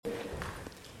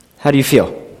How do you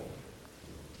feel?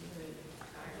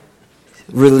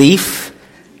 Relief,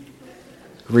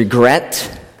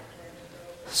 regret,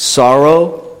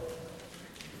 sorrow.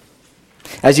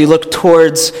 As you look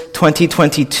towards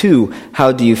 2022,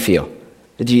 how do you feel?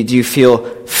 Do you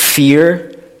feel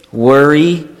fear,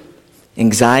 worry,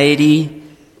 anxiety,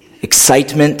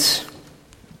 excitement?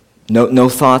 No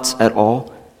thoughts at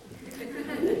all?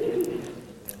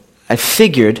 I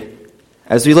figured,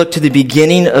 as we look to the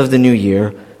beginning of the new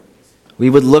year, we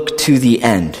would look to the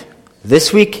end.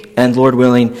 This week, and Lord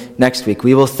willing, next week,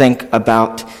 we will think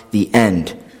about the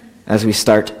end as we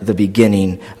start the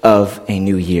beginning of a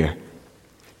new year.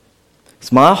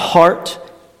 It's my heart,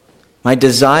 my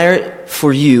desire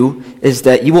for you is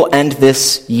that you will end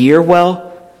this year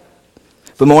well,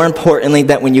 but more importantly,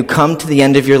 that when you come to the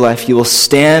end of your life, you will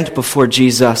stand before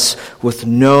Jesus with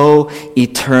no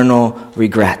eternal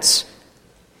regrets.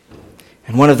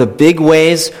 And one of the big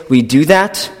ways we do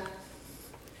that,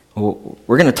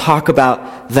 we're going to talk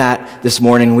about that this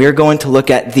morning. We're going to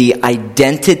look at the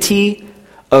identity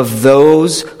of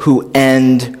those who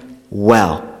end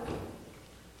well.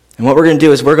 And what we're going to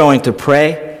do is we're going to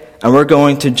pray and we're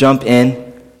going to jump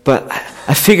in. But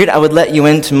I figured I would let you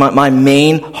into my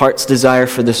main heart's desire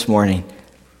for this morning.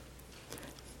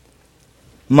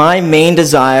 My main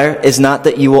desire is not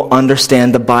that you will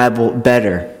understand the Bible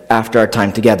better after our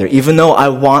time together, even though I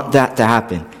want that to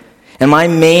happen. And my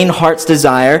main heart's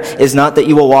desire is not that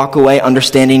you will walk away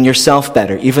understanding yourself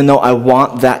better, even though I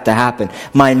want that to happen.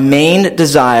 My main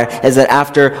desire is that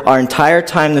after our entire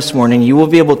time this morning, you will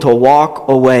be able to walk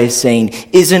away saying,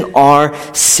 "Isn't our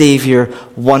Savior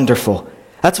wonderful?"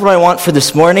 That's what I want for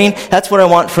this morning. That's what I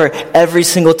want for every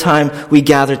single time we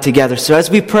gather together. So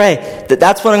as we pray,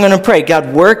 that's what I'm going to pray.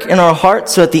 God, work in our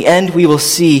hearts so at the end we will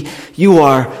see you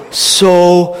are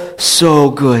so, so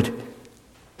good.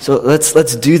 So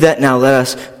let's do that now. Let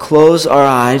us close our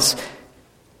eyes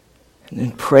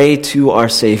and pray to our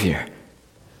Savior.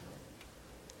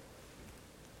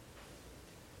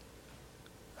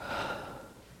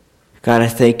 God, I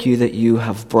thank you that you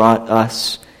have brought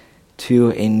us to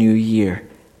a new year.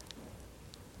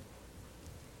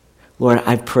 Lord,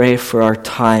 I pray for our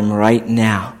time right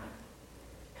now.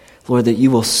 Lord, that you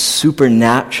will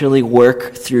supernaturally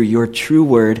work through your true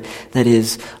word that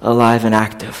is alive and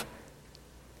active.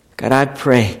 God, I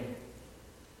pray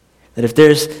that if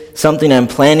there's something I'm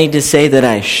planning to say that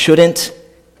I shouldn't,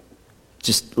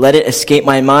 just let it escape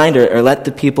my mind or let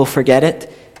the people forget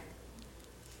it.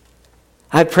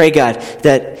 I pray, God,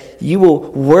 that you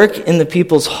will work in the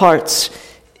people's hearts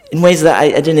in ways that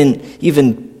I didn't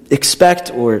even expect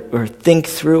or think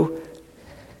through.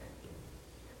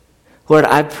 Lord,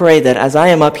 I pray that as I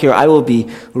am up here, I will be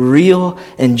real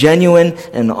and genuine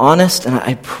and honest, and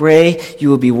I pray you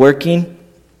will be working.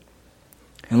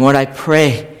 And Lord, I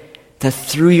pray that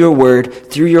through your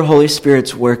word, through your Holy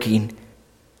Spirit's working,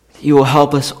 you will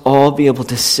help us all be able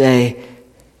to say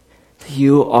that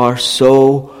you are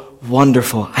so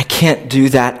wonderful. I can't do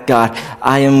that, God.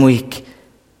 I am weak.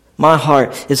 My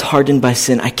heart is hardened by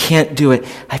sin. I can't do it.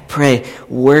 I pray,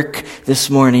 work this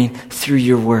morning through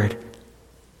your word.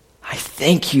 I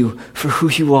thank you for who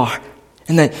you are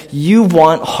and that you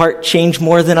want heart change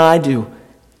more than I do.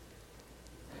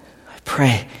 I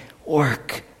pray,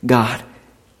 work, God.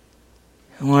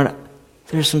 And Lord,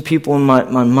 there's some people in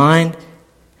my mind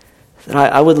that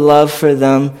I would love for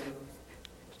them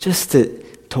just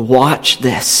to watch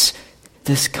this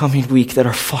coming week that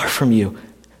are far from you.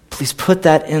 Please put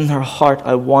that in their heart.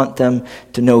 I want them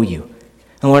to know you.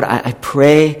 And Lord, I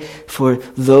pray for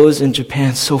those in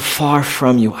Japan so far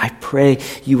from you. I pray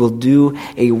you will do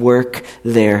a work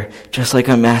there, just like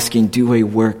I'm asking, do a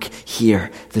work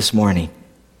here this morning.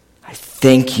 I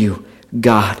thank you,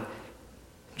 God.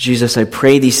 Jesus, I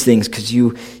pray these things because you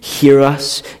hear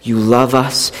us, you love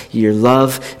us, your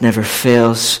love never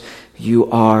fails, you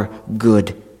are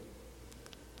good.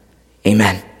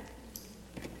 Amen.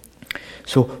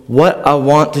 So what I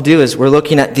want to do is we're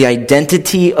looking at the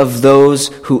identity of those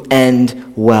who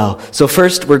end well. So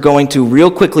first we're going to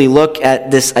real quickly look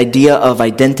at this idea of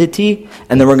identity,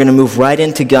 and then we're going to move right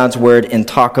into God's word and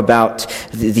talk about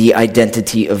the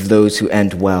identity of those who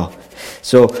end well.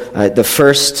 So the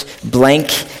first blank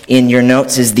in your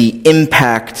notes is the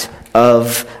impact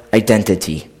of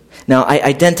identity. Now,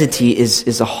 identity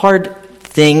is a hard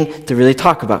thing to really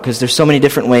talk about because there's so many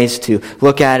different ways to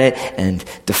look at it and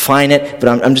define it, but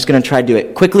I'm just going to try to do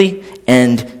it quickly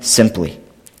and simply.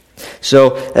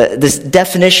 So this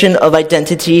definition of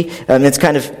identity, it's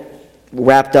kind of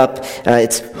wrapped up.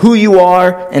 It's who you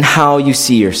are and how you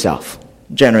see yourself.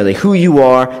 Generally, who you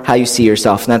are, how you see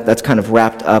yourself, and that's kind of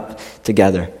wrapped up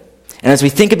together. And as we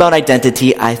think about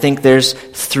identity, I think there's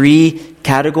 3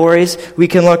 categories we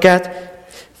can look at.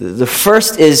 The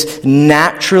first is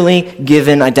naturally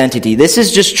given identity. This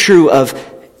is just true of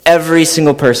every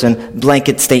single person,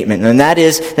 blanket statement. And that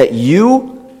is that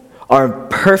you are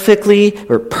perfectly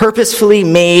or purposefully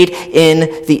made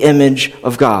in the image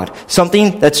of God.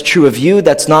 Something that's true of you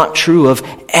that's not true of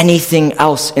anything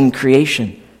else in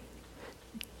creation.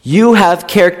 You have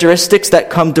characteristics that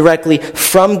come directly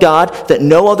from God that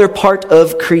no other part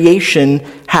of creation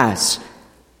has.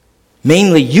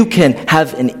 Mainly, you can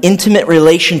have an intimate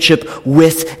relationship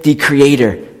with the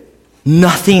Creator.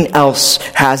 Nothing else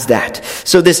has that.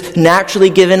 So this naturally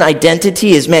given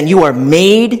identity is, man, you are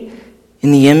made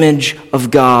in the image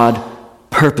of God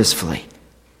purposefully.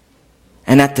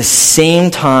 And at the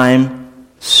same time,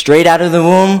 straight out of the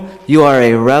womb, you are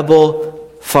a rebel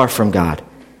far from God.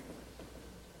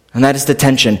 And that is the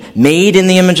tension. Made in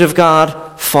the image of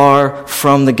God, far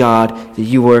from the God that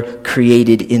you were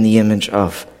created in the image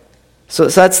of. So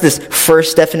that's this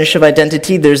first definition of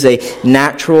identity. There's a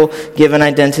natural given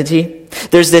identity.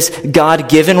 There's this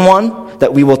God-given one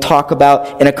that we will talk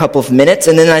about in a couple of minutes.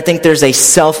 And then I think there's a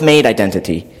self-made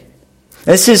identity.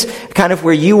 This is kind of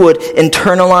where you would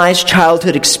internalize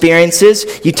childhood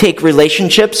experiences. You take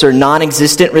relationships or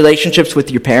non-existent relationships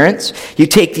with your parents. You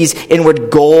take these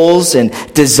inward goals and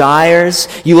desires.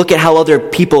 You look at how other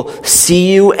people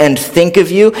see you and think of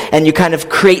you, and you kind of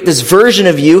create this version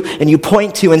of you, and you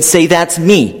point to and say, that's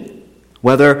me,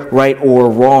 whether right or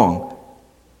wrong.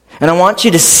 And I want you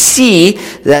to see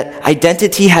that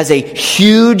identity has a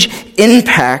huge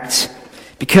impact,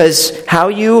 because how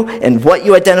you and what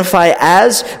you identify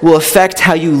as will affect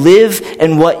how you live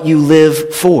and what you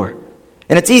live for.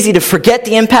 And it's easy to forget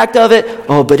the impact of it.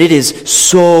 Oh, but it is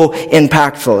so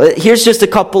impactful. Here's just a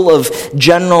couple of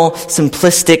general,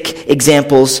 simplistic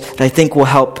examples that I think will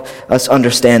help us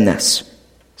understand this.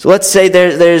 So let's say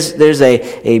there's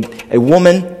a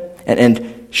woman,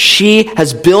 and she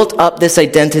has built up this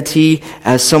identity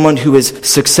as someone who is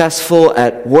successful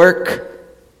at work,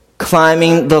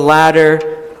 climbing the ladder,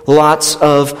 lots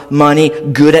of money,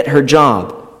 good at her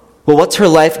job. Well, what's her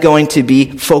life going to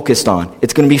be focused on?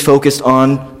 It's going to be focused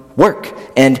on work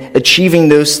and achieving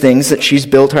those things that she's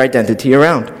built her identity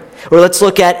around. Or let's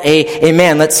look at a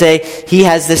man. Let's say he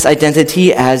has this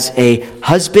identity as a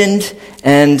husband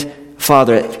and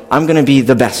father. I'm going to be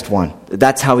the best one.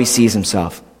 That's how he sees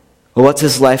himself. Well, what's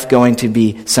his life going to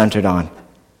be centered on?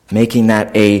 Making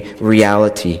that a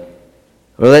reality.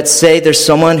 Or let's say there's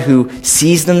someone who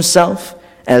sees themselves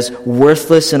as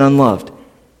worthless and unloved.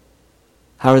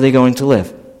 How are they going to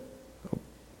live?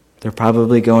 They're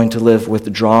probably going to live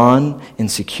withdrawn,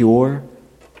 insecure.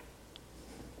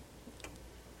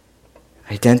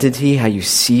 Identity, how you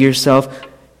see yourself,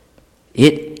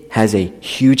 it has a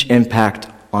huge impact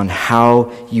on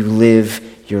how you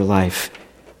live your life.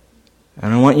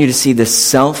 And I want you to see the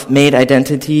self-made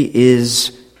identity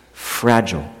is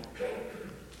fragile.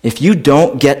 If you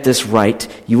don't get this right,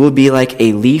 you will be like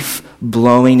a leaf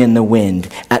blowing in the wind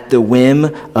at the whim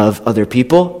of other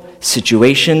people,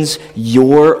 situations,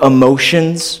 your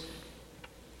emotions.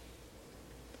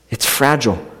 It's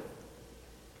fragile.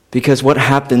 Because what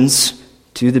happens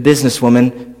to the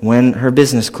businesswoman when her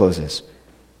business closes?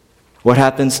 What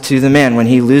happens to the man when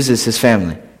he loses his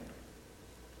family?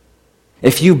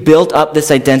 If you built up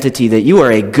this identity that you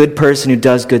are a good person who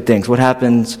does good things, what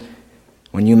happens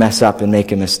when you mess up and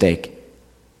make a mistake?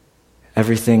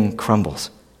 Everything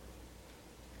crumbles.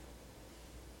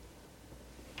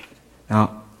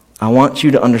 Now, I want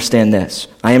you to understand this.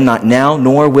 I am not now,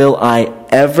 nor will I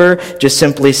ever just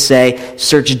simply say,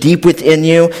 search deep within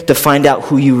you to find out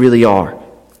who you really are.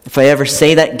 If I ever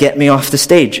say that, get me off the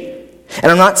stage. And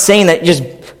I'm not saying that you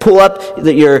just pull up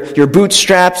your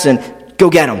bootstraps and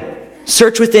go get them.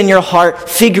 Search within your heart,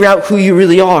 figure out who you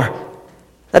really are.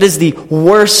 That is the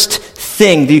worst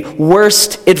thing, the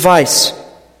worst advice.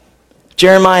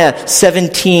 Jeremiah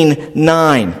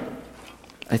 17:9.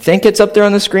 I think it's up there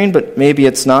on the screen, but maybe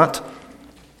it's not.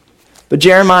 But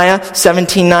Jeremiah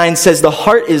 17:9 says, the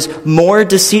heart is more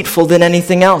deceitful than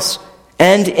anything else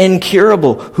and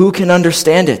incurable. Who can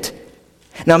understand it?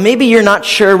 Now, maybe you're not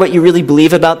sure what you really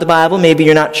believe about the Bible. Maybe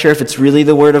you're not sure if it's really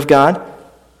the Word of God.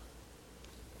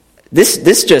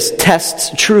 This just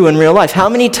tests true in real life. How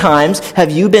many times have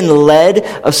you been led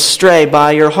astray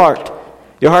by your heart?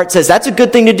 Your heart says, that's a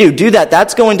good thing to do. Do that.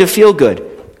 That's going to feel good.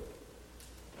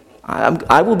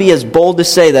 I will be as bold to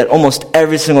say that almost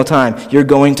every single time you're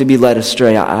going to be led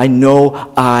astray. I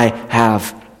know I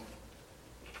have.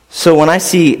 So when I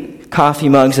see coffee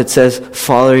mugs that says,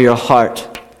 follow your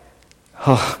heart,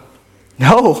 oh,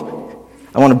 no.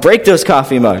 I want to break those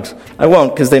coffee mugs. I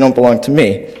won't because they don't belong to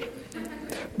me.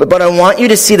 But I want you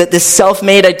to see that this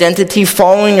self-made identity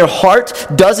following your heart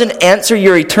doesn't answer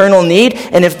your eternal need.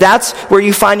 And if that's where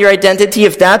you find your identity,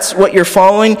 if that's what you're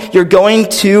following, you're going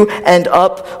to end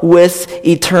up with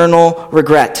eternal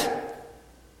regret.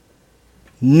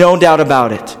 No doubt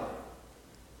about it.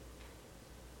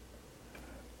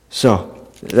 So,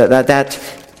 that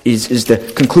is the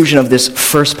conclusion of this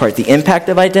first part. The impact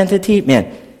of identity,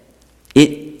 man,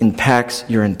 it impacts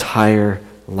your entire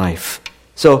life.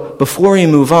 So, before we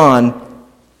move on,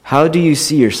 how do you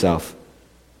see yourself?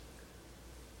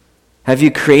 Have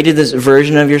you created this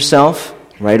version of yourself,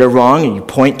 right or wrong, and you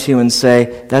point to and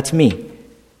say, that's me?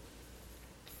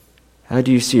 How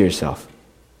do you see yourself?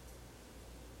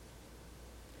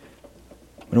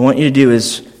 What I want you to do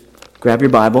is grab your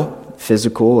Bible,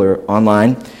 physical or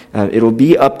online. It'll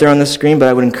be up there on the screen, but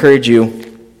I would encourage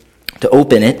you to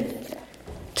open it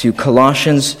to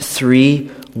Colossians 3,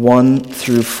 1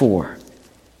 through 4.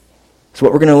 So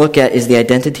what we're going to look at is the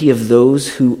identity of those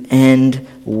who end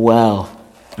well.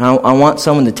 Now, I want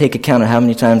someone to take account of how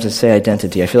many times I say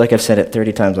identity. I feel like I've said it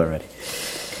 30 times already.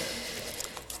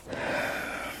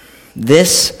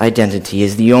 This identity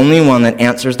is the only one that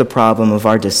answers the problem of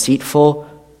our deceitful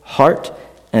heart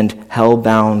and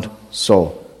hell-bound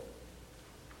soul.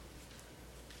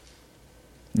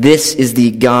 This is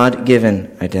the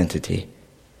God-given identity.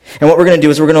 And what we're going to do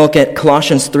is we're going to look at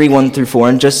Colossians 3, 1 through 4,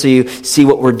 and just so you see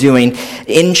what we're doing.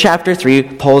 In chapter 3,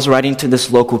 Paul's writing to this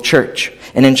local church.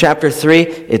 And in chapter 3,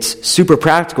 it's super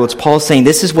practical. It's Paul saying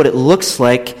this is what it looks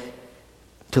like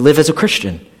to live as a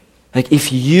Christian. Like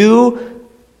if you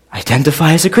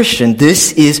identify as a Christian,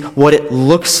 this is what it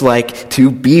looks like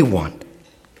to be one.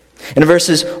 In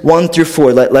verses 1 through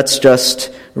 4, let's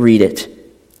just read it.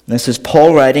 This is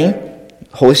Paul writing.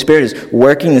 Holy Spirit is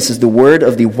working. This is the word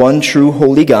of the one true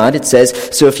holy God. It says,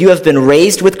 so if you have been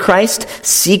raised with Christ,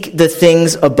 seek the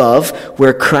things above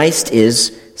where Christ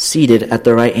is seated at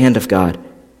the right hand of God.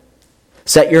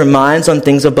 Set your minds on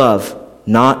things above,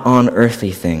 not on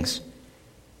earthly things.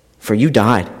 For you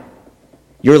died.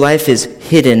 Your life is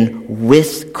hidden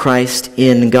with Christ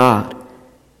in God.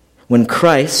 When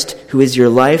Christ, who is your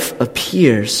life,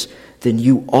 appears, then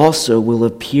you also will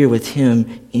appear with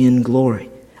him in glory.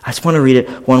 I just want to read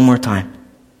it one more time.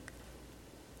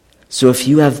 So if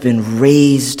you have been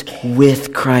raised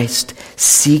with Christ,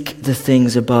 seek the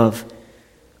things above,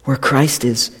 where Christ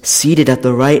is seated at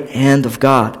the right hand of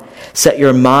God. Set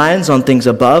your minds on things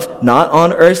above, not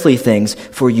on earthly things,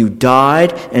 for you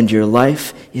died and your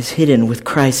life is hidden with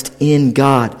Christ in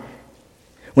God.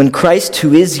 When Christ,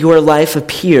 who is your life,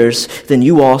 appears, then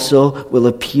you also will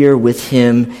appear with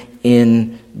him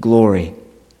in glory.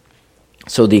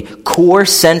 So the core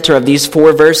center of these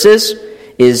 4 verses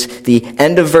is the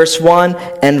end of verse 1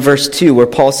 and verse 2, where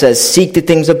Paul says, seek the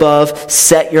things above,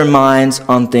 set your minds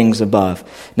on things above.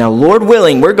 Now, Lord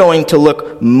willing, we're going to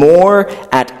look more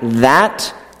at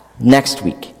that next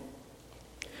week.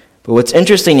 But what's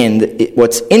interesting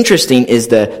is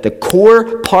the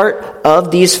core part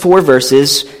of these 4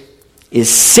 verses is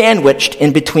sandwiched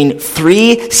in between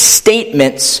 3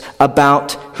 statements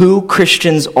about who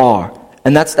Christians are.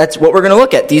 And that's what we're going to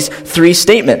look at, these 3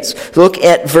 statements. Look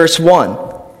at verse 1.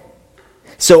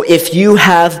 So if you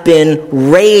have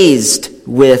been raised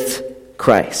with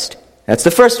Christ. That's the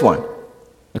first one.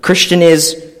 A Christian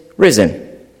is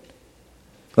risen.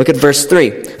 Look at verse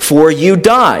 3. For you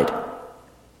died.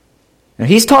 Now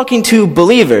he's talking to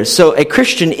believers, so a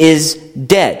Christian is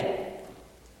dead.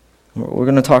 We're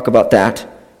going to talk about that.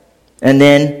 And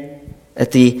then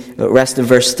at the rest of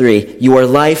verse 3, your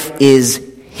life is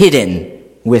hidden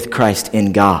with Christ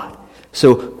in God.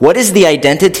 So what is the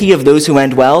identity of those who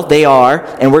end well? They are,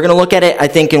 and we're going to look at it, I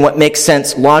think, in what makes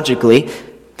sense logically.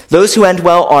 Those who end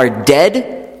well are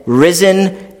dead,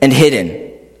 risen, and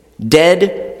hidden.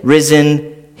 Dead,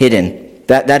 risen, hidden.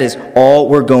 That is all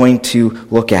we're going to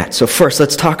look at. So first,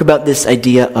 let's talk about this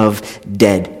idea of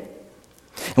dead.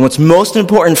 And what's most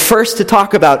important first to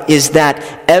talk about is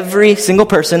that every single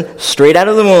person, straight out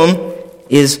of the womb,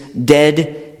 is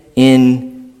dead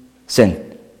in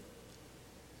sin.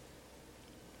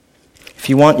 If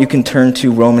you want, you can turn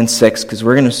to Romans 6, because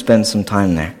we're going to spend some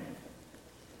time there.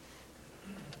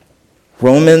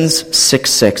 Romans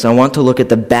 6:6. I want to look at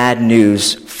the bad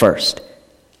news first.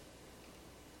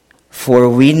 For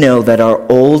we know that our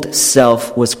old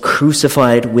self was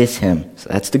crucified with him. So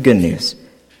that's the good news.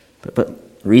 But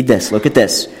read this. Look at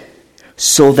this.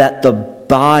 So that the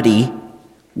body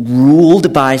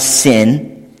ruled by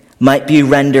sin might be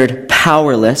rendered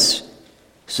powerless,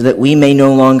 so that we may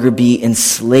no longer be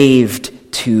enslaved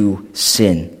to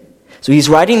sin. So he's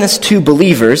writing this to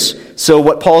believers, So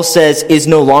what Paul says is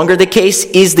no longer the case,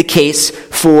 is the case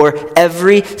for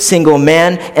every single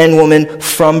man and woman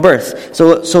from birth.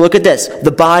 So look at this.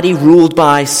 The body ruled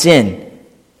by sin.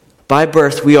 By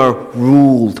birth, we are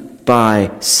ruled by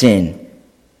sin.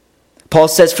 Paul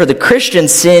says for the Christian,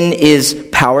 sin is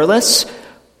powerless,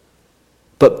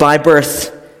 but by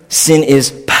birth, sin is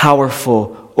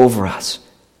powerful over us.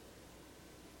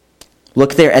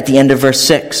 Look there at the end of verse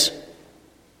 6.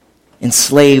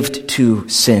 Enslaved to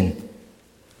sin.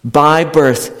 By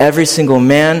birth, every single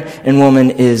man and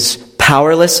woman is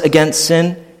powerless against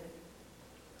sin,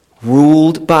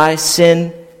 ruled by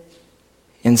sin,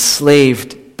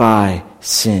 enslaved by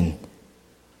sin.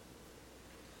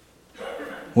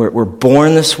 We're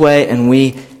born this way, and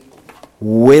we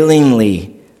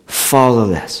willingly follow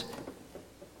this.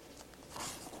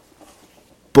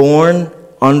 Born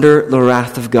under the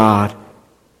wrath of God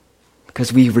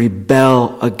because we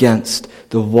rebel against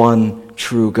the one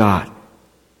true God.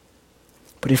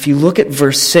 But if you look at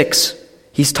verse 6,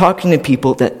 he's talking to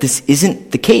people that this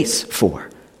isn't the case for.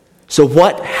 So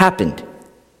what happened?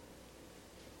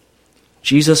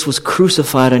 Jesus was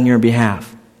crucified on your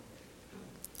behalf.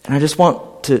 And I just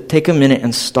want to take a minute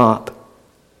and stop.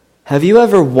 Have you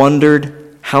ever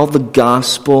wondered how the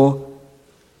gospel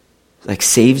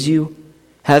saves you?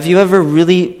 Have you ever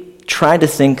really tried to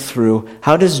think through,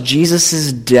 how does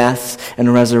Jesus' death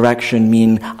and resurrection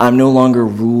mean I'm no longer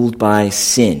ruled by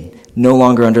sin, no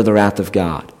longer under the wrath of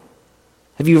God?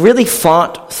 Have you really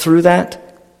thought through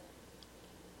that?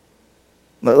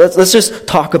 Let's just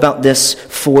talk about this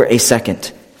for a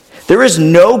second. There is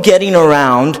no getting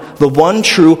around the one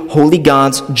true holy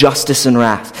God's justice and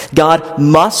wrath. God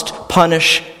must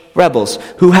punish rebels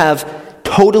who have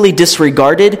totally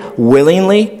disregarded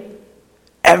willingly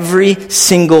every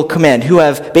single command, who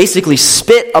have basically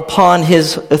spit upon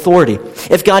his authority.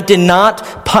 If God did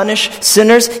not punish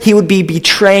sinners, he would be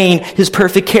betraying his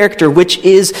perfect character, which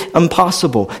is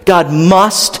impossible. God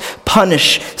must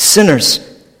punish sinners.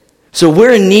 So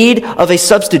we're in need of a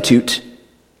substitute,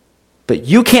 but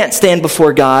you can't stand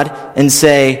before God and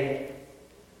say,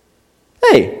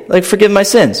 hey, forgive my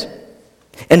sins.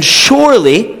 And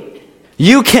surely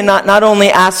you cannot not only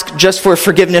ask just for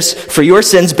forgiveness for your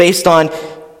sins based on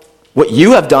what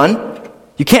you have done.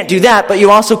 You can't do that, but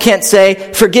you also can't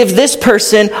say, forgive this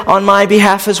person on my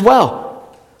behalf as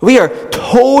well. We are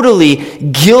totally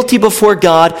guilty before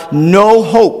God, no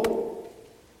hope.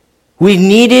 We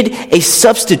needed a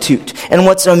substitute. And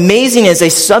what's amazing is a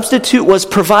substitute was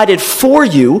provided for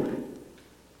you,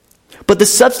 but the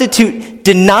substitute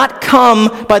did not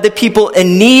come by the people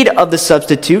in need of the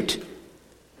substitute.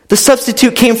 The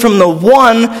substitute came from the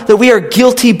one that we are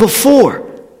guilty before.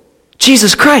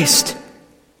 Jesus Christ.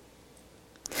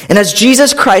 And as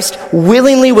Jesus Christ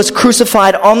willingly was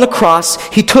crucified on the cross,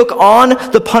 he took on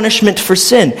the punishment for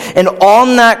sin. And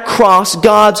on that cross,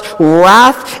 God's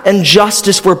wrath and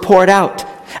justice were poured out.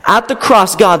 At the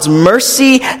cross, God's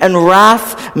mercy and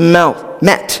wrath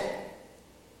met.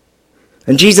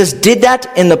 And Jesus did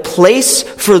that in the place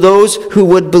for those who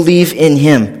would believe in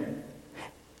him.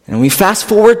 And we fast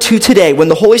forward to today, when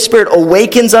the Holy Spirit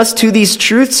awakens us to these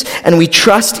truths and we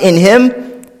trust in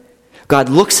him, God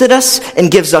looks at us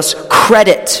and gives us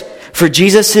credit for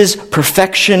Jesus'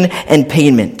 perfection and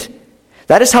payment.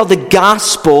 That is how the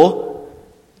gospel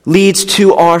leads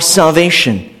to our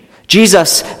salvation.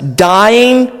 Jesus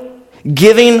dying,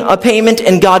 giving a payment,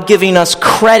 and God giving us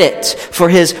credit for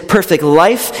his perfect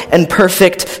life and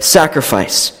perfect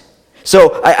sacrifice.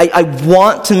 So I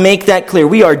want to make that clear.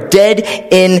 We are dead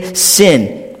in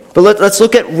sin. But let's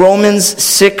look at Romans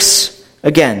 6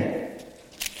 again.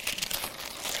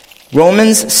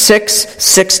 Romans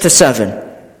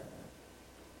 6:6-7.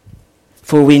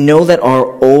 For we know that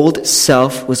our old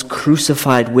self was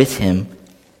crucified with him,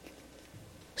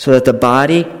 so that the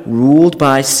body ruled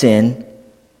by sin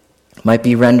might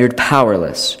be rendered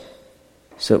powerless,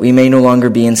 so that we may no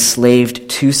longer be enslaved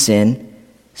to sin,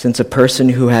 since a person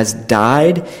who has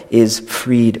died is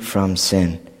freed from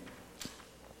sin.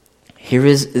 Here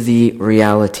is the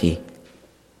reality.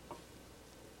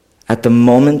 At the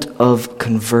moment of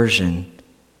conversion,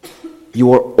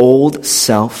 your old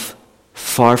self,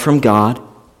 far from God,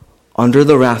 under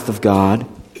the wrath of God,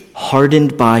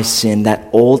 hardened by sin, that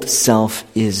old self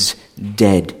is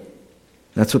dead.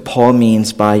 That's what Paul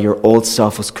means by your old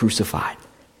self was crucified.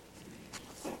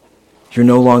 You're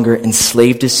no longer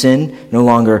enslaved to sin, no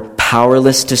longer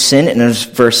powerless to sin. And as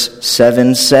verse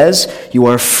 7 says, you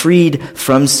are freed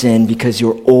from sin because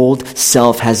your old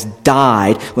self has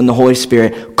died when the Holy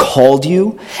Spirit called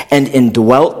you and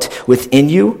indwelt within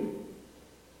you.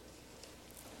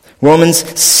 Romans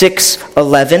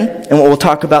 6:11, and we'll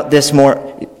talk about this more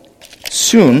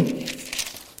soon.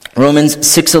 Romans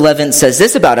 6:11 says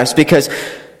this about us, because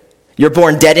you're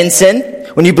born dead in sin.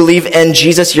 When you believe in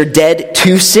Jesus, you're dead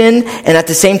to sin, and at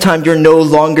the same time, you're no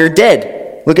longer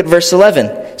dead. Look at verse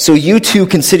 11. So you too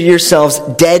consider yourselves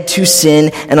dead to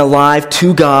sin and alive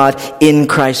to God in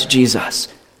Christ Jesus.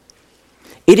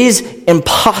 It is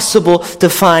impossible to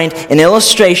find an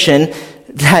illustration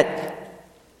that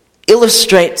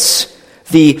illustrates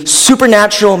the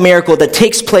supernatural miracle that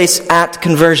takes place at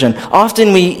conversion.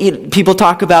 Often people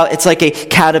talk about it's like a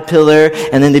caterpillar,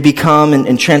 and then they become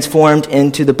and transformed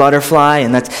into the butterfly,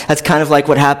 and that's kind of like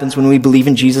what happens when we believe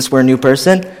in Jesus, we're a new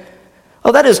person.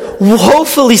 Oh, that is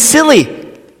woefully silly.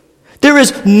 There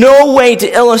is no way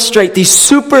to illustrate the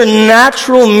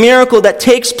supernatural miracle that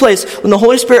takes place when the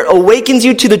Holy Spirit awakens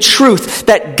you to the truth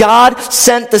that God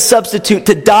sent the substitute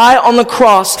to die on the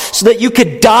cross so that you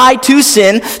could die to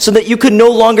sin, so that you could no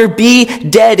longer be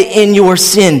dead in your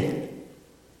sin.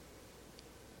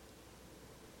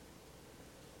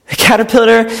 A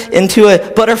caterpillar into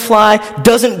a butterfly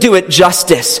doesn't do it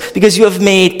justice, because you have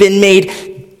been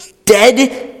made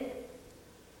dead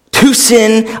to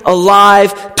sin,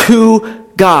 alive to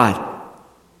God.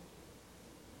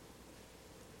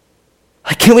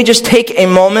 Can we just take a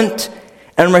moment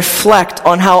and reflect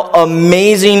on how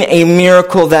amazing a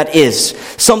miracle that is?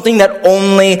 Something that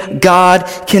only God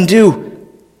can do.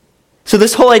 So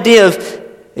this whole idea of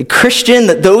a Christian,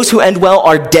 that those who end well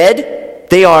are dead.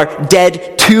 They are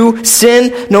dead to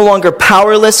sin, no longer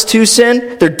powerless to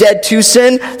sin. They're dead to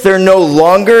sin. They're no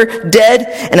longer dead.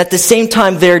 And at the same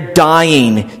time, they're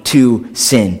dying to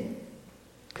sin.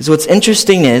 Because what's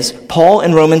interesting is, Paul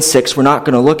in Romans 6, we're not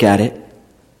going to look at it,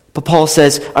 but Paul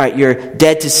says, all right, you're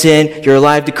dead to sin, you're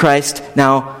alive to Christ,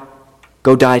 now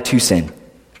go die to sin.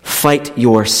 Fight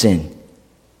your sin.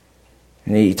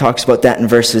 And he talks about that in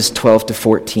verses 12 to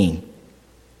 14.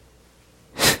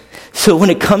 So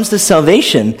when it comes to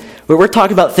salvation, we're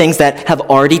talking about things that have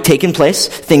already taken place,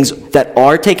 things that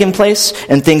are taking place,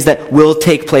 and things that will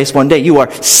take place one day. You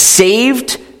are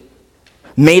saved,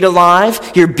 made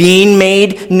alive, you're being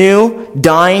made new,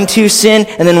 dying to sin,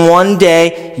 and then one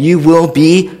day you will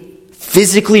be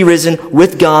physically risen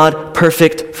with God,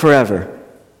 perfect forever.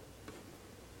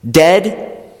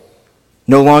 Dead,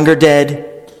 no longer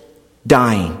dead,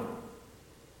 dying.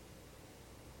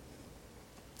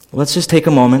 Let's just take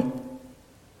a moment.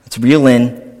 Let's reel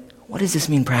in. What does this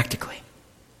mean practically?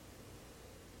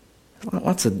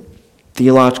 Lots of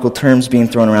theological terms being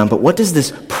thrown around, but what does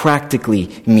this practically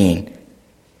mean?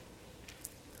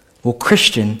 Well,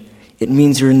 Christian, it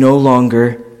means you're no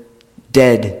longer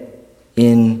dead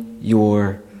in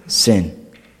your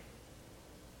sin.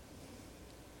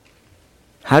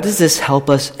 How does this help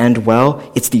us end well?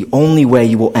 It's the only way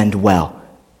you will end well.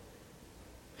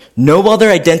 No other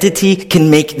identity can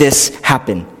make this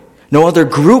happen. No other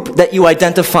group that you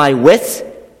identify with,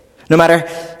 no matter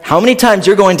how many times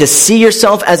you're going to see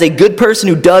yourself as a good person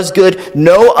who does good,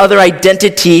 no other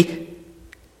identity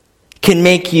can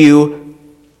make you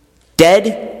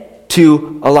dead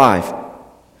to alive.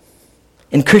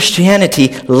 In Christianity,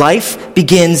 life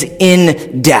begins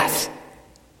in death.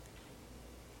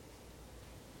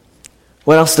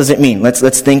 What else does it mean?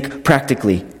 Let's think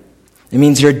practically. It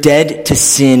means you're dead to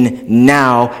sin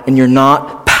now, and you're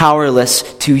not powerless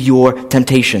to your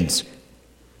temptations.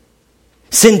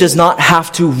 Sin does not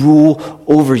have to rule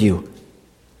over you.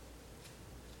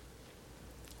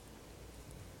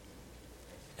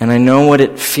 And I know what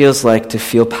it feels like to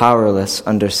feel powerless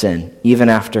under sin, even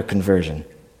after conversion.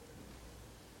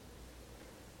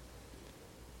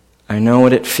 I know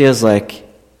what it feels like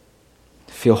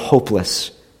to feel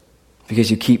hopeless because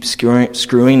you keep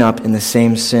screwing up in the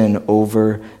same sin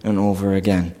over and over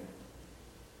again.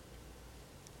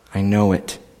 I know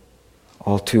it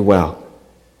all too well.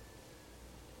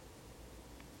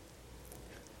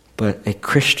 But a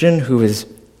Christian who is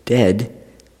dead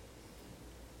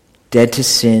to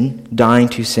sin, dying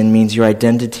to sin, means your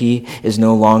identity is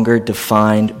no longer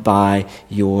defined by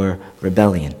your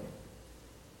rebellion.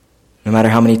 No matter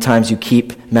how many times you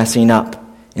keep messing up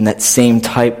in that same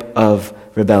type of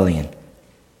rebellion.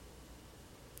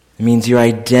 It means your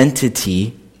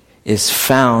identity is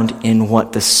found in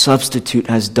what the substitute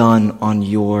has done on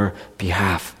your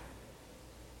behalf.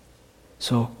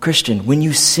 So, Christian, when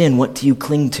you sin, what do you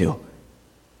cling to?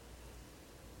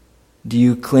 Do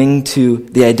you cling to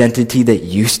the identity that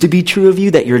used to be true of you,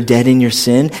 that you're dead in your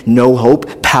sin, no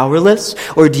hope, powerless?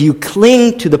 Or do you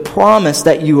cling to the promise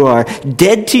that you are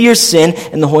dead to your sin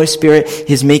and the Holy Spirit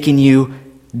is making you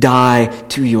die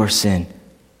to your sin?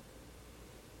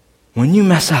 When you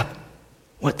mess up,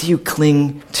 what do you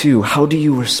cling to? How do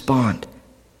you respond?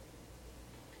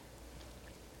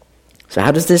 So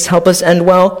how does this help us end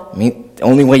well? I mean, the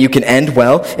only way you can end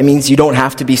well, it means you don't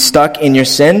have to be stuck in your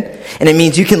sin, and it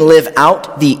means you can live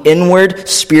out the inward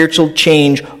spiritual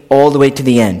change all the way to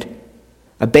the end.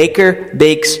 A baker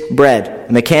bakes bread.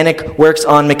 A mechanic works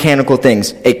on mechanical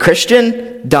things. A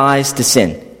Christian dies to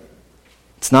sin.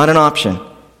 It's not an option.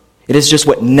 It is just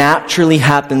what naturally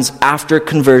happens after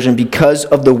conversion because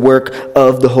of the work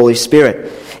of the Holy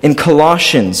Spirit. In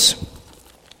Colossians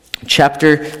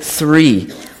chapter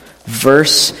 3,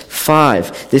 verse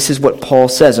 5, this is what Paul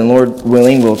says, and Lord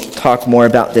willing, we'll talk more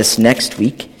about this next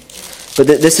week. But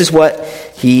this is what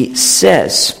he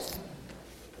says.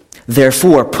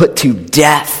 Therefore, put to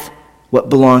death what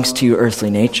belongs to your earthly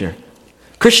nature.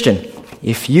 Christian,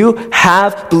 if you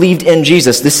have believed in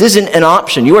Jesus, this isn't an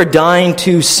option. You are dying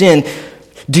to sin.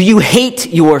 Do you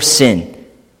hate your sin?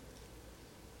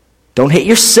 Don't hate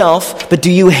yourself, but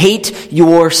do you hate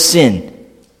your sin?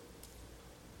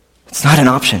 It's not an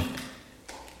option.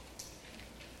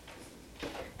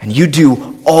 And you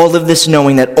do all of this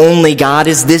knowing that only God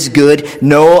is this good.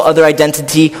 No other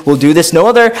identity will do this. No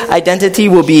other identity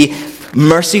will be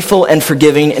merciful and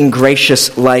forgiving and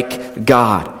gracious like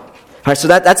God. All right, so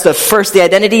that's the first. The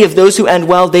identity of those who end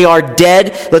well, they are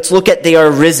dead. Let's look at they are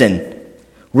risen.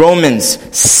 Romans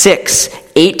 6,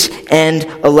 8, and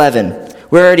 11.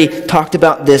 We already talked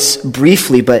about this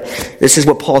briefly, but this is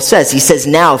what Paul says. He says,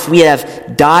 now, if we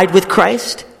have died with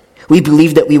Christ, we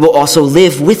believe that we will also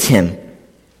live with him.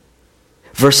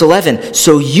 Verse 11,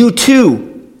 so you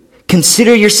too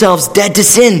consider yourselves dead to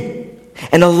sin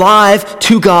and alive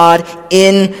to God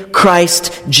in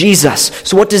Christ Jesus.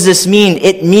 So what does this mean?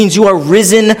 It means you are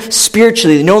risen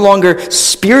spiritually, no longer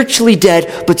spiritually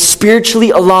dead, but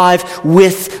spiritually alive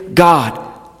with God.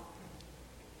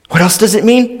 What else does it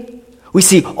mean? We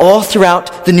see all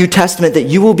throughout the New Testament that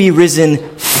you will be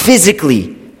risen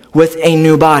physically with a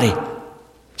new body.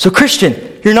 So Christian,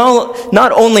 you're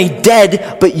not only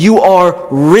dead, but you are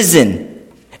risen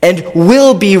and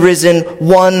will be risen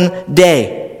one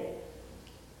day.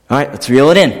 All right, let's reel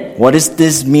it in. What does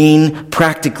this mean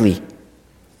practically?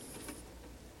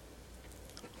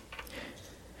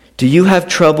 Do you have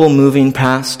trouble moving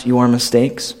past your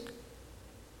mistakes?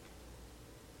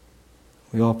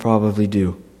 We all probably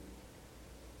do.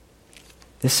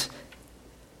 This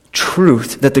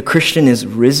truth that the Christian is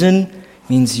risen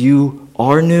means you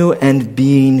are new and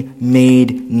being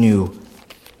made new.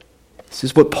 This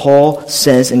is what Paul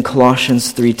says in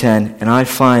Colossians 3:10, and I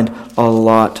find a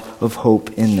lot of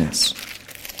hope in this.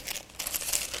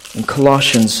 In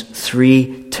Colossians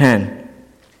 3:10,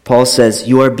 Paul says,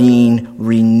 you are being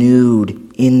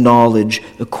renewed in knowledge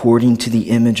according to the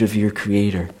image of your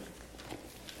Creator.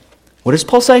 What does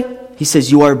Paul say? He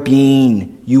says, you are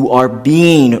being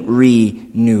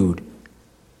renewed.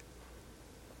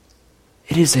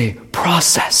 It is a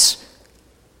process.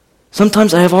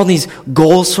 Sometimes I have all these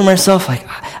goals for myself, like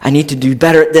I need to do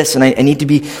better at this, and I need to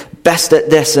be best at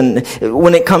this, and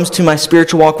when it comes to my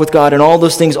spiritual walk with God, and all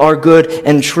those things are good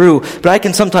and true, but I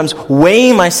can sometimes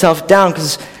weigh myself down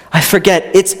because I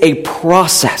forget it's a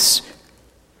process.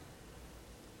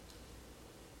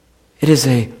 It is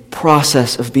a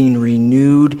process of being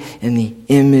renewed in the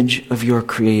image of your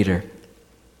Creator.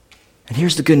 And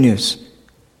here's the good news.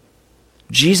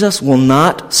 Jesus will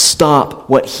not stop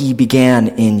what he began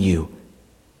in you.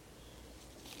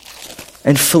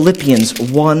 In Philippians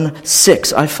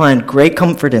 1:6, I find great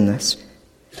comfort in this.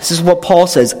 This is what Paul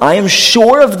says, I am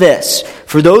sure of this,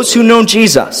 for those who know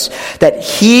Jesus, that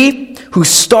he who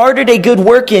started a good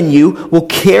work in you will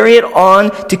carry it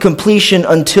on to completion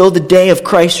until the day of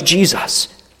Christ Jesus.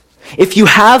 If you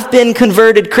have been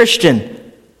converted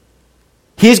Christian,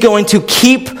 he's going to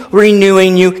keep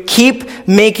renewing you, keep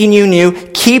making you new,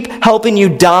 keep helping you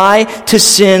die to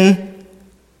sin.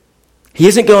 He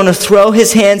isn't going to throw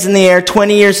his hands in the air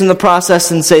 20 years in the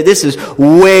process and say, this is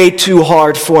way too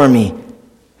hard for me.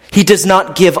 He does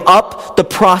not give up the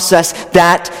process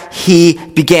that he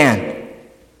began.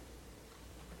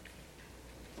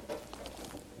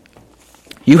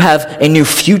 You have a new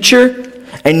future,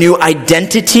 a new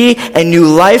identity, a new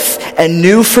life, and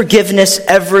new forgiveness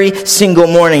every single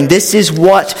morning. This is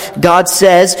what God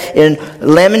says in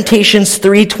Lamentations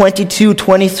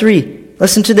 3:22-23.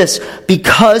 Listen to this.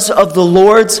 Because of the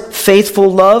Lord's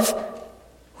faithful love,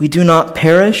 we do not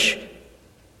perish,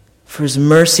 for his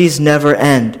mercies never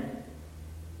end.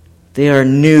 They are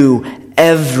new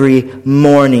every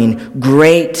morning.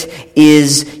 Great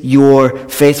is your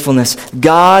faithfulness.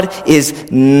 God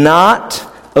is not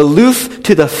aloof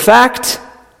to the fact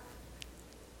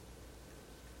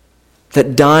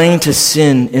that dying to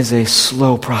sin is a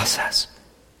slow process.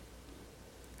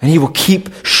 And he will keep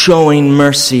showing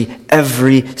mercy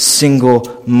every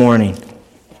single morning.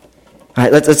 All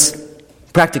right, let's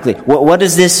practically, what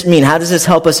does this mean? How does this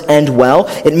help us end well?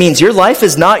 It means your life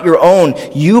is not your own.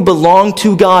 You belong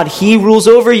to God. He rules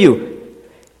over you.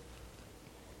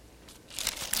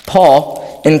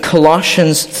 Paul, in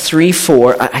Colossians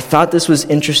 3:4, I thought this was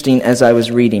interesting as I was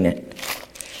reading it.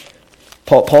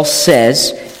 Paul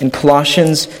says in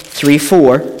Colossians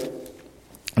 3:4,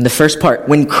 in the first part,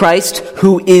 when Christ,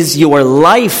 who is your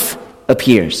life,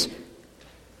 appears.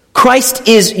 Christ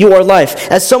is your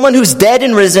life. As someone who's dead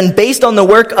and risen based on the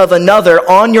work of another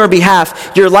on your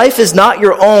behalf, your life is not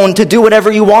your own to do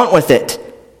whatever you want with it.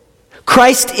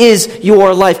 Christ is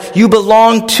your life. You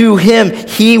belong to him.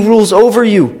 He rules over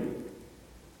you.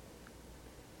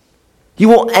 You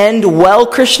will end well,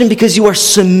 Christian, because you are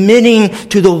submitting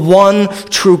to the one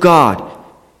true God.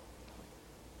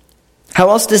 How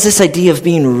else does this idea of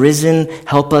being risen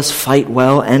help us fight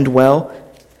well, end well?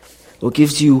 Well, it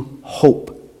gives you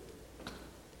hope.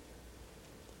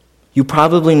 You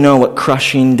probably know what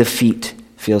crushing defeat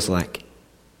feels like.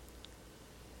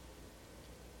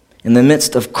 In the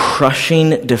midst of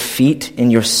crushing defeat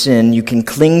in your sin, you can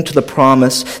cling to the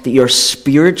promise that you're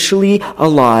spiritually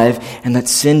alive and that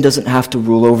sin doesn't have to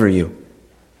rule over you.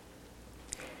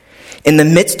 In the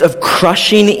midst of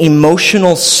crushing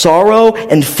emotional sorrow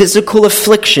and physical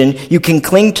affliction, you can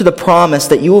cling to the promise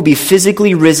that you will be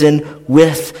physically risen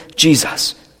with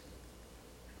Jesus.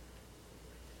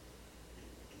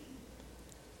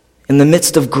 In the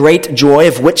midst of great joy,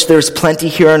 of which there's plenty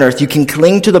here on earth, you can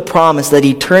cling to the promise that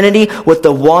eternity with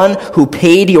the one who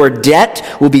paid your debt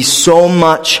will be so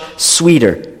much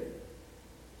sweeter.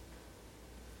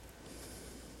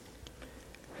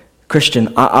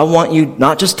 Christian, I want you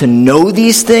not just to know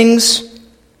these things,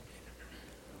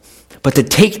 but to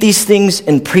take these things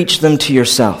and preach them to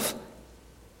yourself.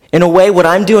 In a way, what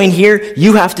I'm doing here,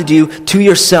 you have to do to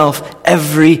yourself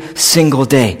every single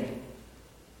day.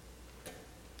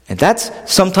 And that's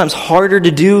sometimes harder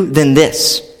to do than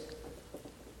this.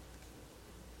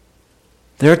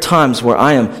 There are times where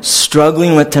I am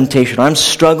struggling with temptation. I'm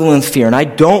struggling with fear, and I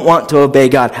don't want to obey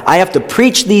God. I have to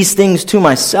preach these things to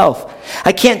myself.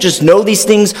 I can't just know these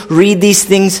things, read these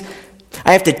things.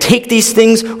 I have to take these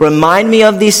things, remind me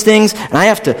of these things, and I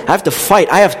have to fight.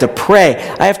 I have to pray.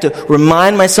 I have to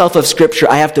remind myself of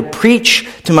Scripture. I have to preach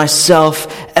to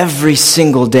myself every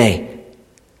single day.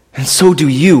 And so do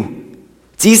you.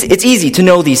 It's easy to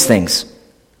know these things.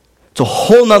 It's a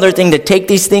whole other thing to take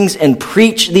these things and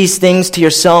preach these things to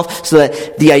yourself so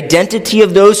that the identity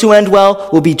of those who end well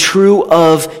will be true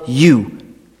of you.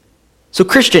 So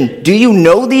Christian, do you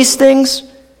know these things?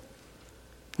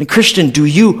 And Christian, do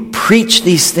you preach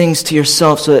these things to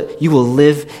yourself so that you will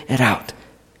live it out?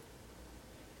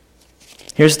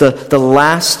 Here's the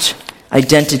last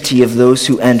identity of those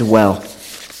who end well.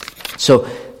 So,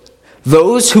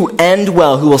 those who end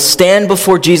well, who will stand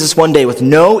before Jesus one day with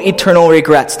no eternal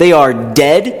regrets, they are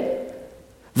dead,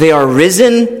 they are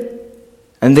risen,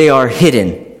 and they are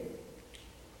hidden.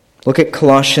 Look at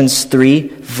Colossians 3,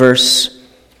 verse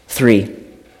 3.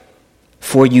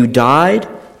 For you died,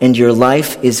 and your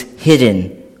life is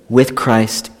hidden with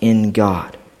Christ in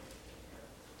God.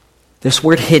 This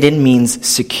word hidden means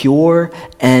secure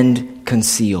and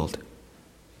concealed.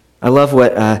 I love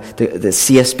what the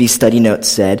CSB study notes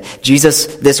said.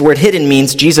 This word hidden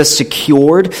means Jesus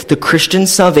secured the Christian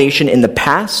salvation in the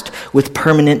past with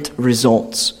permanent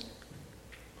results.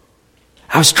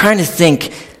 I was trying to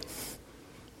think,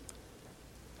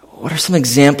 what are some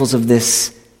examples of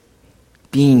this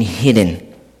being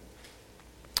hidden?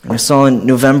 And I saw in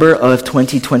November of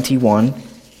 2021,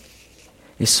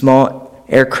 a small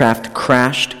aircraft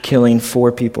crashed, killing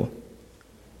 4 people.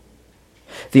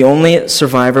 The only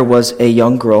survivor was a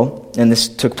young girl, and this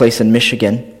took place in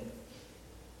Michigan.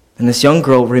 And this young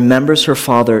girl remembers her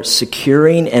father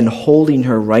securing and holding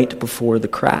her right before the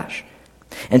crash.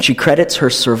 And she credits her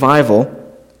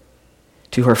survival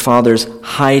to her father's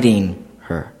hiding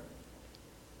her.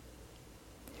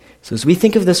 So as we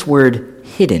think of this word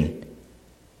hidden,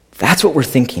 that's what we're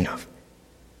thinking of.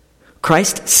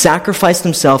 Christ sacrificed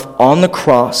himself on the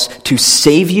cross to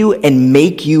save you and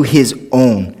make you his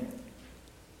own.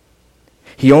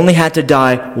 He only had to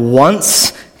die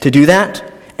once to do that,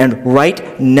 and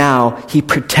right now he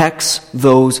protects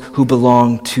those who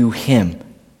belong to him.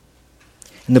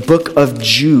 In the book of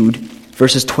Jude,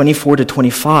 verses 24 to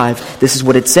 25, this is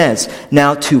what it says.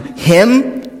 Now to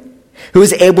him who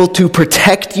is able to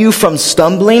protect you from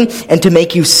stumbling and to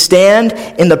make you stand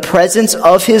in the presence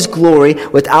of his glory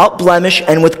without blemish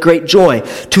and with great joy.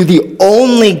 To the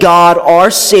only God, our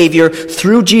Savior,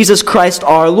 through Jesus Christ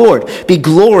our Lord, be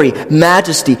glory,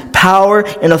 majesty, power,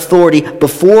 and authority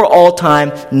before all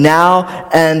time, now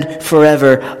and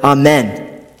forever.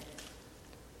 Amen.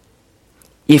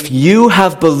 If you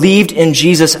have believed in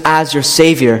Jesus as your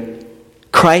Savior,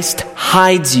 Christ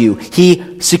hides you.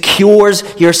 He secures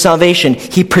your salvation.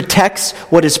 He protects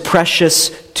what is precious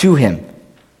to him.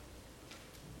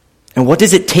 And what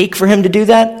does it take for him to do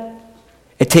that?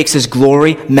 It takes his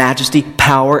glory, majesty,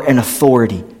 power, and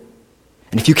authority.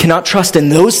 And if you cannot trust in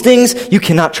those things, you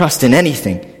cannot trust in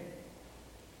anything.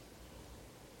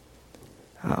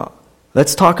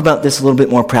 Let's talk about this a little bit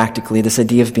more practically, this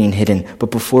idea of being hidden.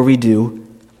 But before we do,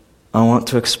 I want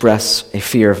to express a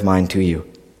fear of mine to you.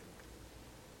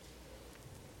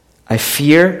 I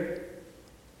fear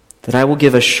that I will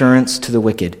give assurance to the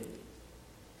wicked.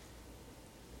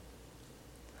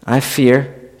 I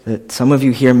fear that some of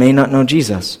you here may not know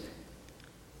Jesus.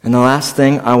 And the last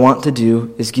thing I want to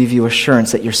do is give you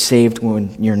assurance that you're saved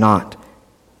when you're not.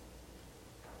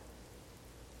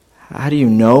 How do you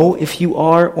know if you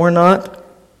are or not?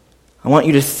 I want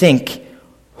you to think,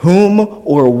 whom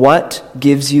or what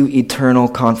gives you eternal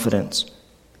confidence?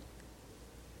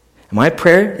 My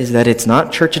prayer is that it's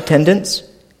not church attendance.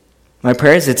 My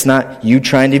prayer is it's not you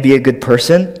trying to be a good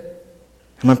person.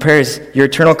 And my prayer is your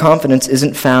eternal confidence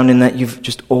isn't found in that you've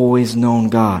just always known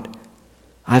God.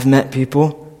 I've met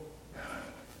people,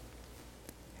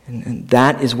 and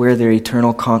that is where their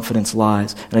eternal confidence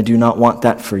lies. And I do not want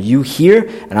that for you here,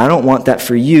 and I don't want that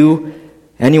for you,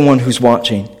 anyone who's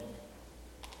watching.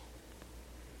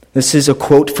 This is a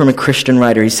quote from a Christian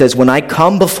writer. He says, "When I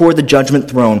come before the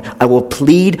judgment throne, I will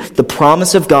plead the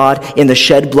promise of God in the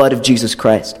shed blood of Jesus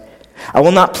Christ. I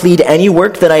will not plead any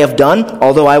work that I have done,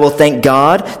 although I will thank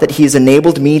God that he has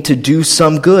enabled me to do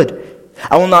some good.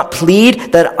 I will not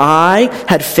plead that I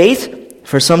had faith,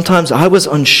 for sometimes I was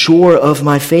unsure of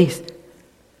my faith.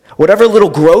 Whatever little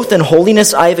growth and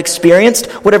holiness I have experienced,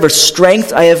 whatever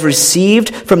strength I have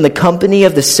received from the company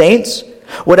of the saints,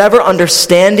 whatever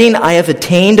understanding I have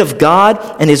attained of God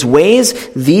and his ways,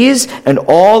 these and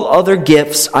all other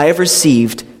gifts I have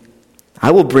received,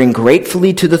 I will bring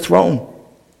gratefully to the throne.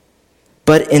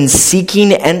 But in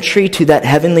seeking entry to that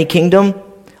heavenly kingdom,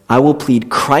 I will plead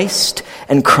Christ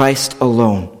and Christ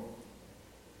alone."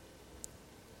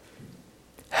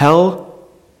 Hell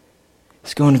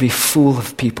is going to be full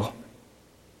of people.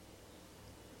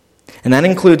 And that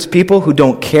includes people who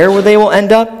don't care where they will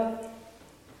end up.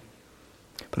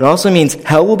 But it also means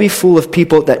hell will be full of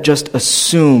people that just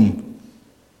assume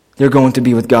they're going to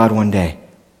be with God one day.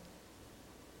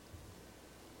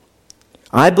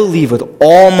 I believe with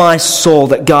all my soul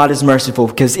that God is merciful,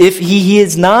 because if he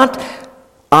is not,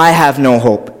 I have no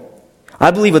hope.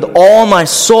 I believe with all my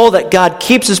soul that God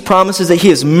keeps his promises, that he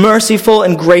is merciful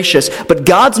and gracious. But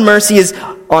God's mercy is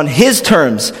on his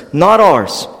terms, not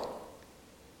ours.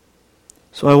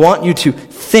 So I want you to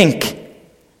think.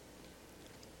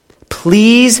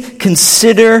 Please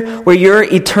consider where your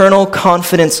eternal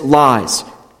confidence lies.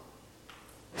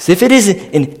 So if it is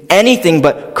in anything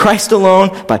but Christ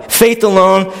alone, by faith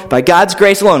alone, by God's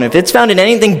grace alone, if it's found in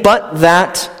anything but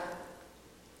that,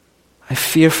 I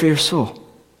fear for your soul.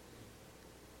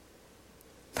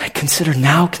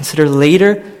 Consider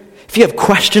later. If you have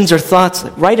questions or thoughts,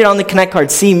 write it on the Connect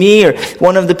card. See me or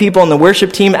one of the people on the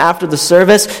worship team after the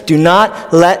service. Do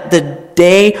not let the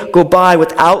day go by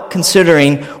without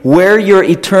considering where your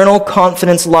eternal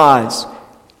confidence lies.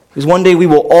 Because one day we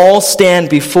will all stand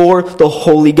before the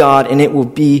holy God, and it will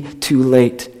be too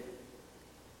late.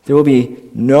 There will be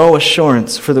no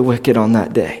assurance for the wicked on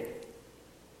that day.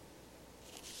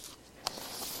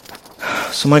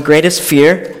 So my greatest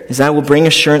fear is I will bring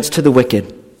assurance to the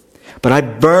wicked. But I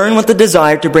burn with the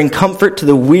desire to bring comfort to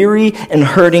the weary and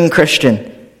hurting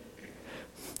Christian.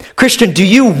 Christian, do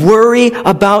you worry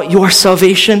about your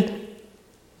salvation?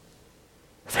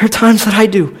 There are times that I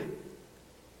do.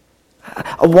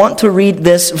 I want to read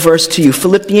this verse to you.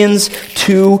 Philippians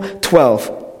 2:12.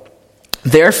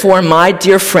 "Therefore, my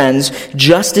dear friends,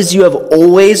 just as you have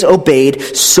always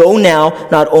obeyed, so now,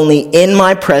 not only in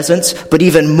my presence, but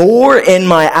even more in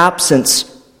my absence,"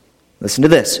 listen to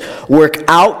this, "work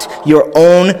out your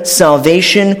own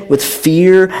salvation with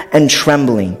fear and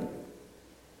trembling."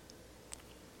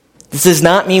 This does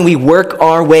not mean we work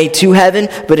our way to heaven,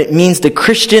 but it means the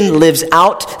Christian lives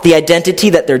out the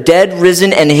identity that they're dead,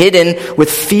 risen, and hidden with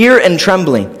fear and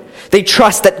trembling. They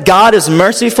trust that God is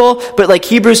merciful, but like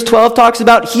Hebrews 12 talks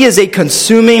about, he is a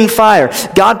consuming fire.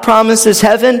 God promises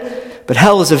heaven, but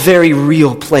hell is a very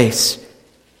real place.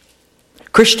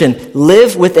 Christian,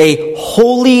 live with a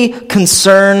holy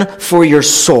concern for your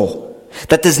soul.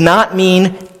 That does not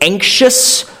mean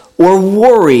anxious or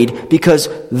worried, because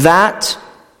that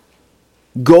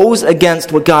goes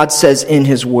against what God says in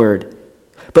His Word.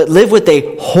 But live with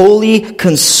a holy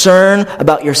concern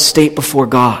about your state before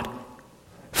God.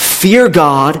 Fear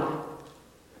God.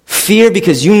 Fear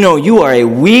because you know you are a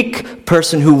weak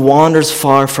person who wanders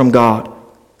far from God.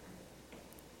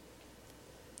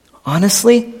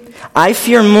 Honestly, I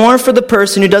fear more for the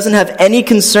person who doesn't have any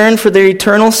concern for their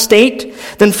eternal state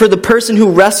than for the person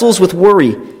who wrestles with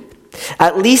worry.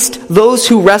 At least those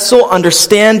who wrestle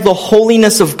understand the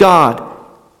holiness of God.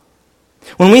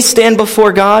 When we stand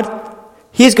before God,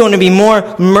 He is going to be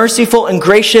more merciful and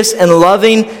gracious and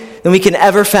loving than we can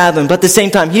ever fathom. But at the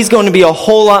same time, He's going to be a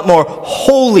whole lot more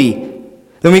holy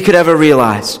than we could ever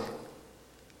realize.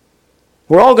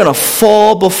 We're all going to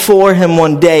fall before Him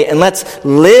one day, and let's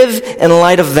live in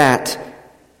light of that.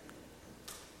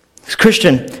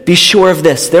 Christian, be sure of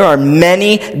this. There are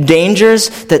many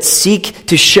dangers that seek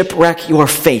to shipwreck your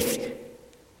faith.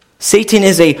 Satan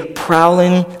is a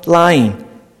prowling lion.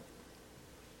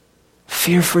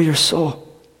 Fear for your soul.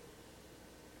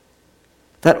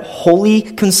 That holy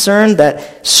concern,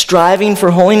 that striving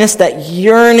for holiness, that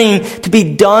yearning to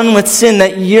be done with sin,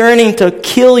 that yearning to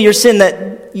kill your sin,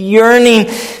 that yearning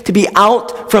to be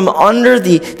out from under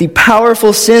the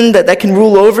powerful sin that can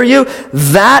rule over you,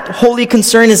 that holy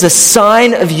concern is a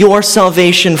sign of your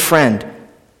salvation, friend.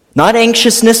 Not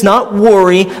anxiousness, not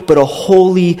worry, but a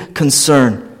holy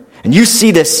concern. And you see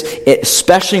this,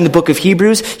 especially in the book of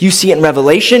Hebrews. You see it in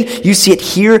Revelation. You see it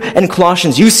here in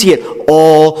Colossians. You see it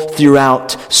all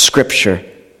throughout Scripture.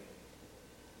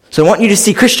 So I want you to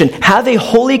see, Christian, have a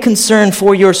holy concern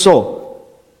for your soul.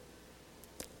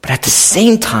 But at the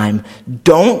same time,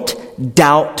 don't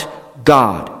doubt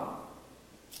God.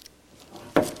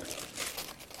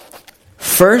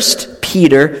 1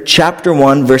 Peter chapter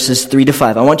 1, verses 3 to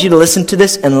 5. I want you to listen to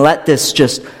this and let this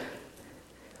just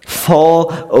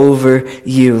fall over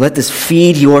you. Let this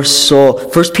feed your soul.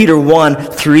 1 Peter 1,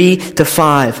 3 to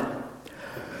 5.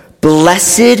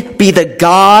 Blessed be the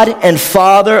God and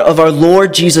Father of our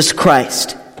Lord Jesus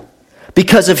Christ.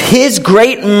 Because of His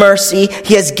great mercy,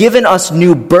 He has given us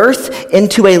new birth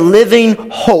into a living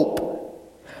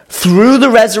hope through the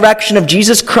resurrection of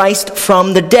Jesus Christ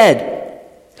from the dead.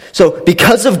 So,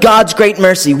 because of God's great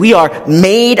mercy, we are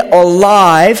made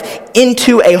alive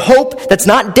into a hope that's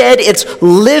not dead, it's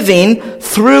living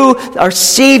through our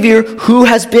Savior who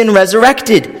has been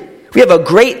resurrected. We have a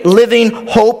great living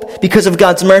hope because of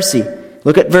God's mercy.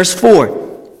 Look at verse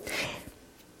 4.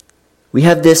 We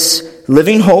have this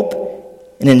living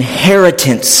hope, an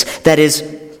inheritance that is,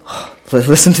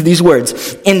 listen to these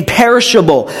words,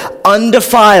 imperishable,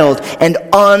 undefiled, and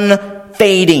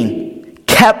unfading.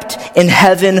 Kept in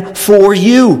heaven for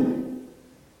you.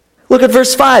 Look at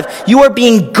verse 5. You are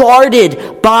being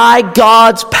guarded by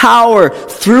God's power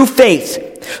through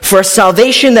faith for a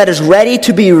salvation that is ready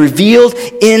to be revealed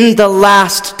in the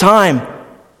last time.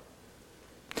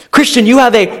 Christian, you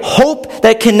have a hope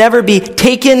that can never be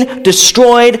taken,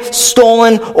 destroyed,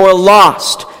 stolen, or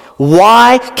lost.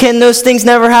 Why can those things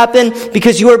never happen?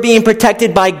 Because you are being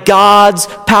protected by God's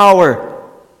power.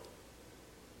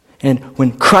 And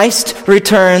when Christ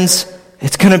returns,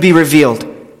 it's going to be revealed.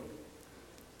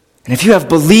 And if you have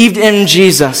believed in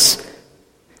Jesus,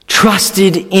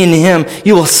 trusted in Him,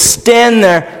 you will stand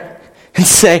there and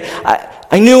say,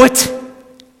 I knew it.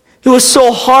 It was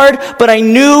so hard, but I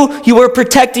knew you were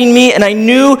protecting me, and I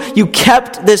knew you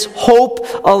kept this hope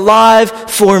alive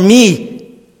for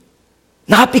me.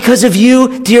 Not because of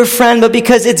you, dear friend, but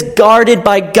because it's guarded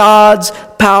by God's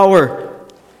power.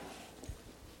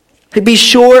 Be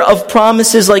sure of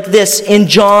promises like this in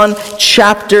John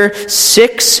chapter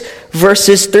 6,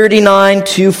 verses 39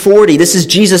 to 40. This is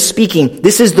Jesus speaking.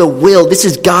 This is the will. This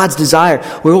is God's desire.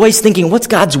 We're always thinking, what's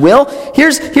God's will?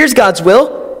 Here's God's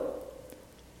will.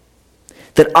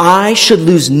 That I should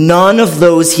lose none of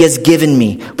those He has given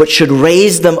me, but should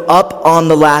raise them up on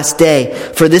the last day.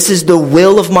 For this is the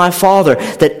will of my Father,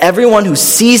 that everyone who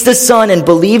sees the Son and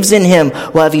believes in Him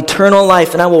will have eternal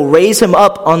life, and I will raise him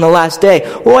up on the last day.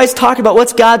 We're always talking about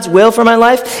what's God's will for my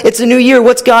life. It's a new year.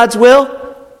 What's God's will?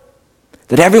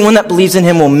 That everyone that believes in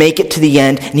Him will make it to the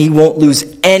end, and He won't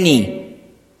lose any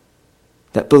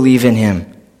that believe in Him.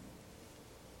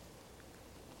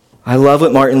 I love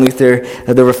what Martin Luther,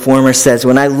 the Reformer, says.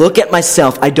 When I look at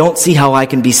myself, I don't see how I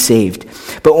can be saved.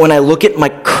 But when I look at my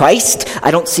Christ,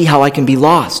 I don't see how I can be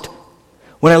lost.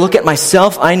 When I look at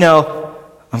myself, I know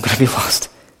I'm going to be lost.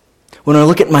 When I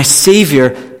look at my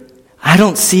Savior, I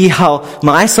don't see how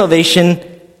my salvation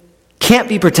can't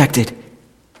be protected.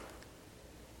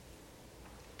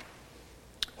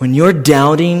 When you're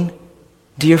doubting,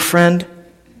 dear friend,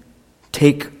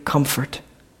 take comfort.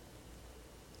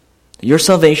 Your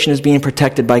salvation is being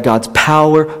protected by God's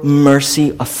power,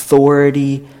 mercy,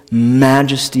 authority,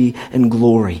 majesty, and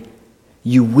glory.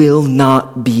 You will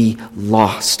not be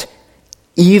lost,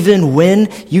 even when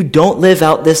you don't live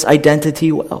out this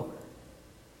identity well.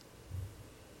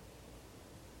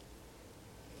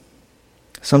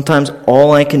 Sometimes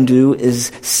all I can do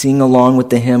is sing along with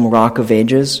the hymn Rock of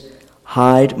Ages,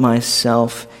 hide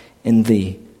myself in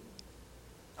thee.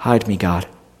 Hide me, God.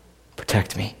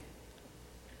 Protect me.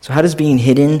 So how does being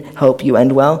hidden help you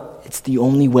end well? It's the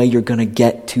only way you're going to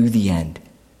get to the end.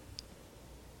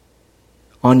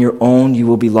 On your own, you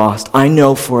will be lost. I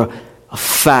know for a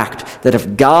fact that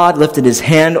if God lifted his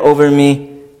hand over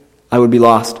me, I would be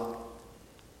lost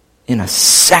in a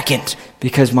second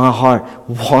because my heart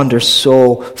wanders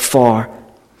so far.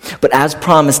 But as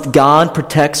promised, God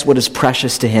protects what is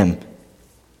precious to him,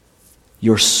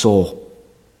 your soul.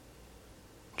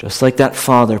 Just like that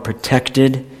father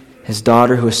protected his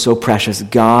daughter who is so precious,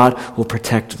 God will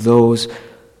protect the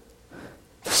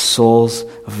souls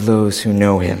of those who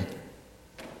know him.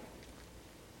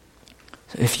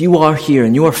 If you are here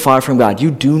and you are far from God,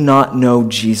 you do not know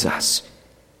Jesus,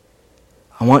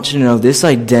 I want you to know this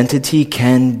identity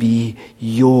can be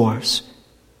yours.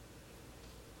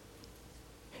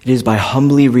 It is by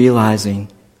humbly realizing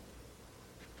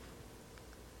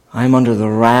I am under the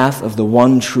wrath of the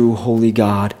one true holy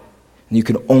God, and you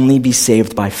can only be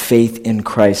saved by faith in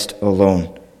Christ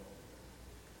alone.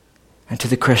 And to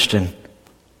the Christian,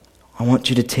 I want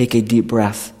you to take a deep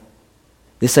breath.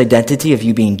 This identity of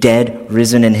you being dead,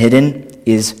 risen, and hidden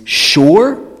is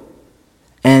sure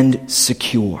and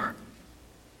secure.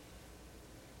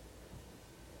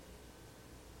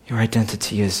 Your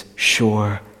identity is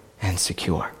sure and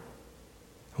secure.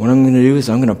 What I'm going to do is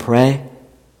I'm going to pray,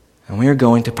 and we are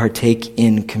going to partake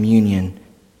in communion,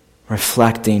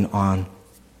 reflecting on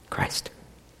Christ.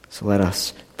 So let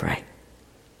us pray.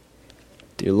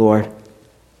 Dear Lord,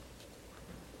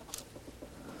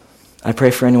 I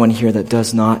pray for anyone here that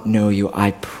does not know you.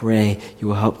 I pray you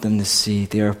will help them to see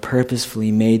they are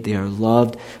purposefully made, they are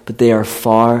loved, but they are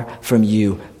far from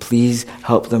you. Please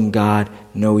help them, God,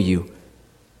 know you.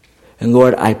 And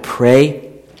Lord, I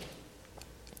pray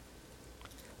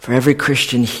for every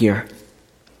Christian here.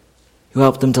 You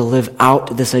help them to live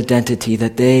out this identity,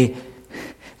 that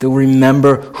they'll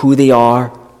remember who they are,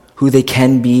 who they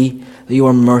can be, that you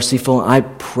are merciful. I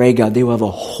pray, God, they will have a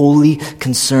holy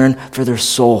concern for their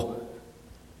soul.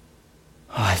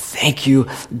 Oh, I thank you,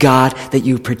 God, that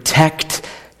you protect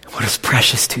what is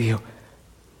precious to you.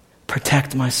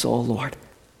 Protect my soul, Lord.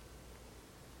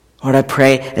 Lord, I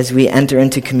pray as we enter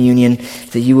into communion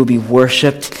that you will be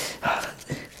worshipped.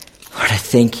 Lord, I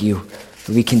thank you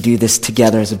that we can do this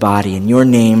together as a body. In your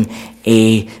name,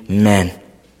 amen.